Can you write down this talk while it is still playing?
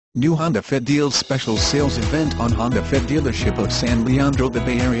New Honda Fit Deals Special Sales Event on Honda Fit Dealership of San Leandro. The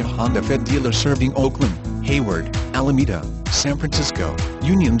Bay Area Honda Fit dealer serving Oakland, Hayward, Alameda, San Francisco,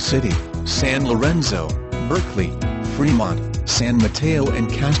 Union City, San Lorenzo, Berkeley, Fremont, San Mateo and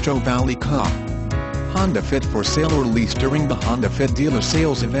Castro Valley. Honda Fit for sale or lease during the Honda Fit dealer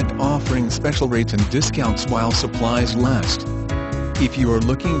sales event, offering special rates and discounts while supplies last. If you are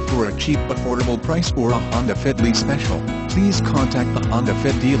looking for a cheap affordable price or a Honda Fit lease special, please contact the Honda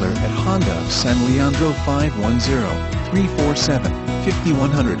Fit dealer at Honda of San Leandro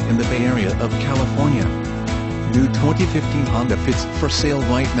 510-347-5100 in the Bay Area of California. New 2015 Honda Fits for sale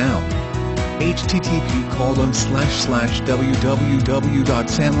right now.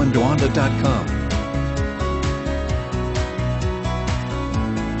 http://www.sanleandrohonda.com